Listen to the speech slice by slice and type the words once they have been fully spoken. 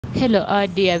Hello, our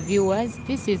dear viewers.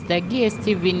 This is the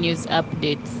GSTV News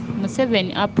Update.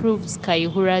 Museveni approves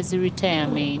Kayihura's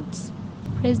retirement.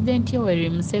 President Yoweri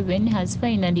Museveni has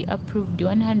finally approved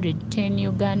 110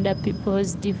 Uganda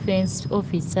People's Defense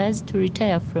officers to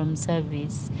retire from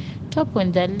service. Top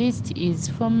on the list is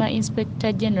former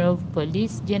Inspector General of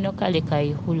Police, General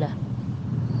Kayihura.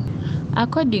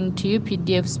 According to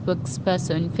UPDF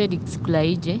spokesperson Felix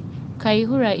Kulaije,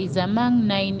 Kayihura is among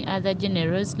 9 other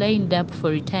generals lined up for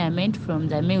retirement from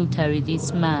the military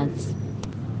this month.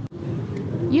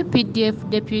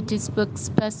 UPDF deputy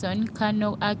spokesperson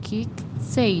Colonel Akik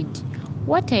said,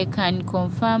 "What I can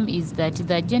confirm is that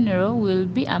the general will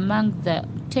be among the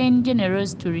 10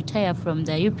 generals to retire from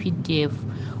the UPDF.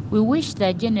 We wish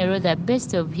the general the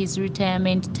best of his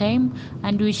retirement time,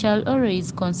 and we shall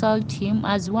always consult him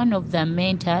as one of the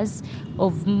mentors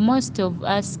of most of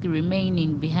us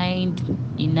remaining behind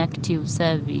in active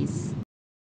service."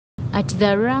 At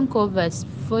the rank of a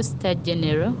 4-star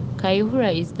general,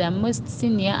 Kayihura is the most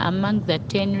senior among the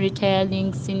 10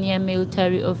 retiring senior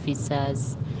military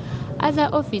officers. Other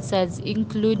officers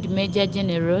include Major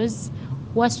Generals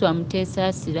Waswa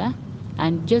Mutesa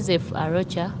and Joseph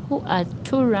Arocha, who are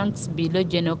 2 ranks below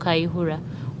General Kayihura,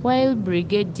 while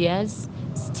Brigadiers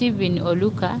Stephen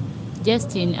Oluka,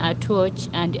 Justin Atuoch,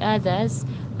 and others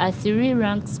are 3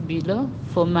 ranks below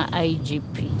former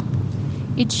IGP.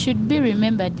 It should be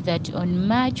remembered that on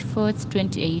March 4,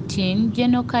 2018,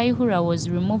 General Kayihura was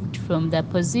removed from the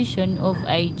position of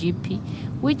IGP,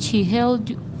 which he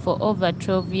held for over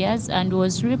 12 years, and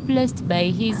was replaced by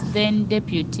his then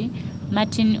deputy,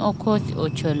 Martin Okoth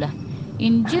Ochola.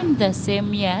 In June the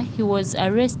same year, he was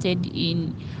arrested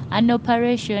in an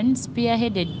operation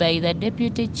spearheaded by the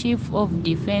Deputy Chief of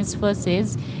Defense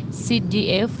Forces,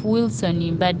 CDF, Wilson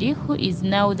Imbadi, who is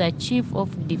now the Chief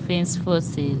of Defense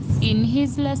Forces. In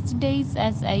his last days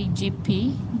as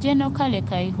IGP, General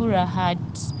Kayihura had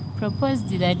proposed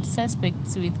that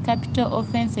suspects with capital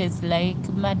offenses like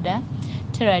murder,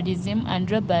 terrorism, and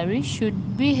robbery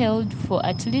should be held for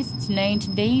at least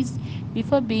 90 days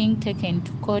before being taken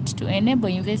to court to enable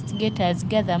investigators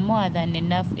gather more than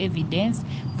enough evidence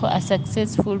for a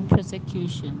successful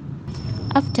prosecution.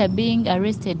 After being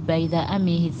arrested by the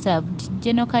army he served,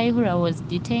 General Kayihura was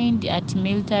detained at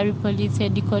military police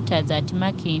headquarters at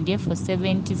Makindye for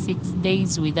 76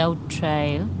 days without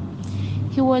trial.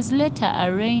 He was later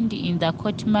arraigned in the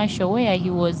court-martial where he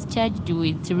was charged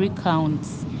with 3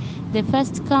 counts. The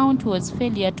first count was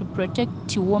failure to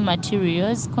protect war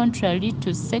materials contrary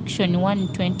to Section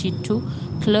 122,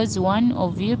 Clause 1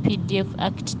 of UPDF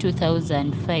Act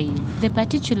 2005. The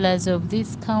particulars of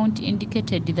this count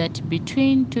indicated that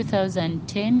between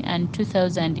 2010 and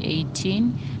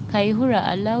 2018,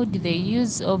 Kayihura allowed the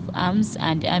use of arms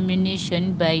and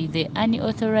ammunition by the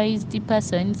unauthorized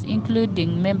persons,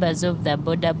 including members of the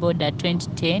Border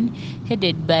 2010,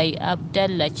 headed by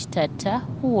Abdallah Chitata,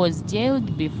 who was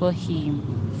jailed before him.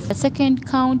 The second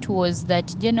count was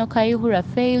that General Kayihura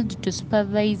failed to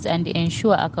supervise and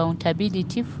ensure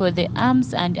accountability for the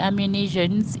arms and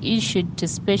ammunition issued to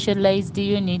specialized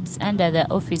units under the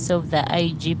office of the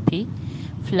IGP,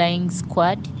 Flying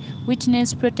Squad,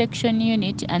 Witness Protection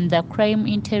Unit, and the Crime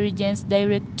Intelligence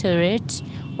Directorate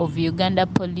of Uganda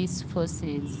Police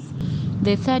Forces.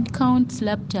 The third count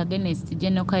slapped against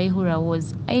General Kayihura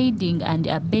was aiding and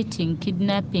abetting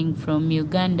kidnapping from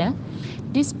Uganda.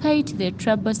 Despite the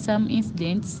troublesome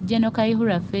incidents General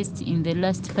Kayihura faced in the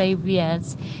last 5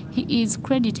 years, he is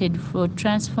credited for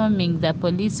transforming the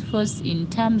police force in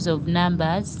terms of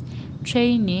numbers,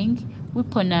 training,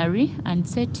 weaponry, and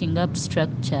setting up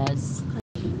structures.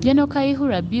 General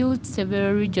Kayihura built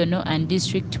several regional and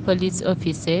district police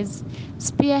offices,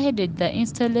 spearheaded the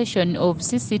installation of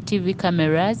CCTV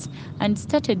cameras, and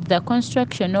started the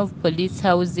construction of police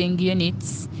housing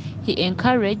units. He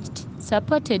encouraged,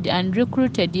 supported, and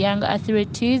recruited young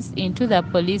athletes into the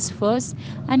police force,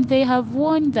 and they have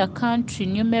won the country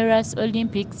numerous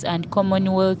Olympics and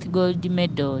Commonwealth gold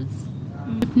medals.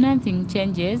 If nothing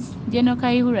changes, General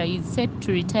Kayihura is set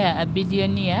to retire a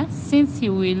billionaire, since he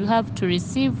will have to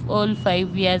receive all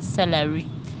 5 years' salary.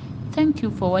 Thank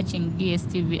you for watching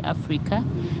GSTV Africa.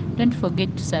 Don't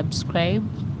forget to subscribe,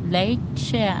 like,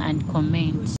 share, and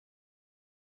comment.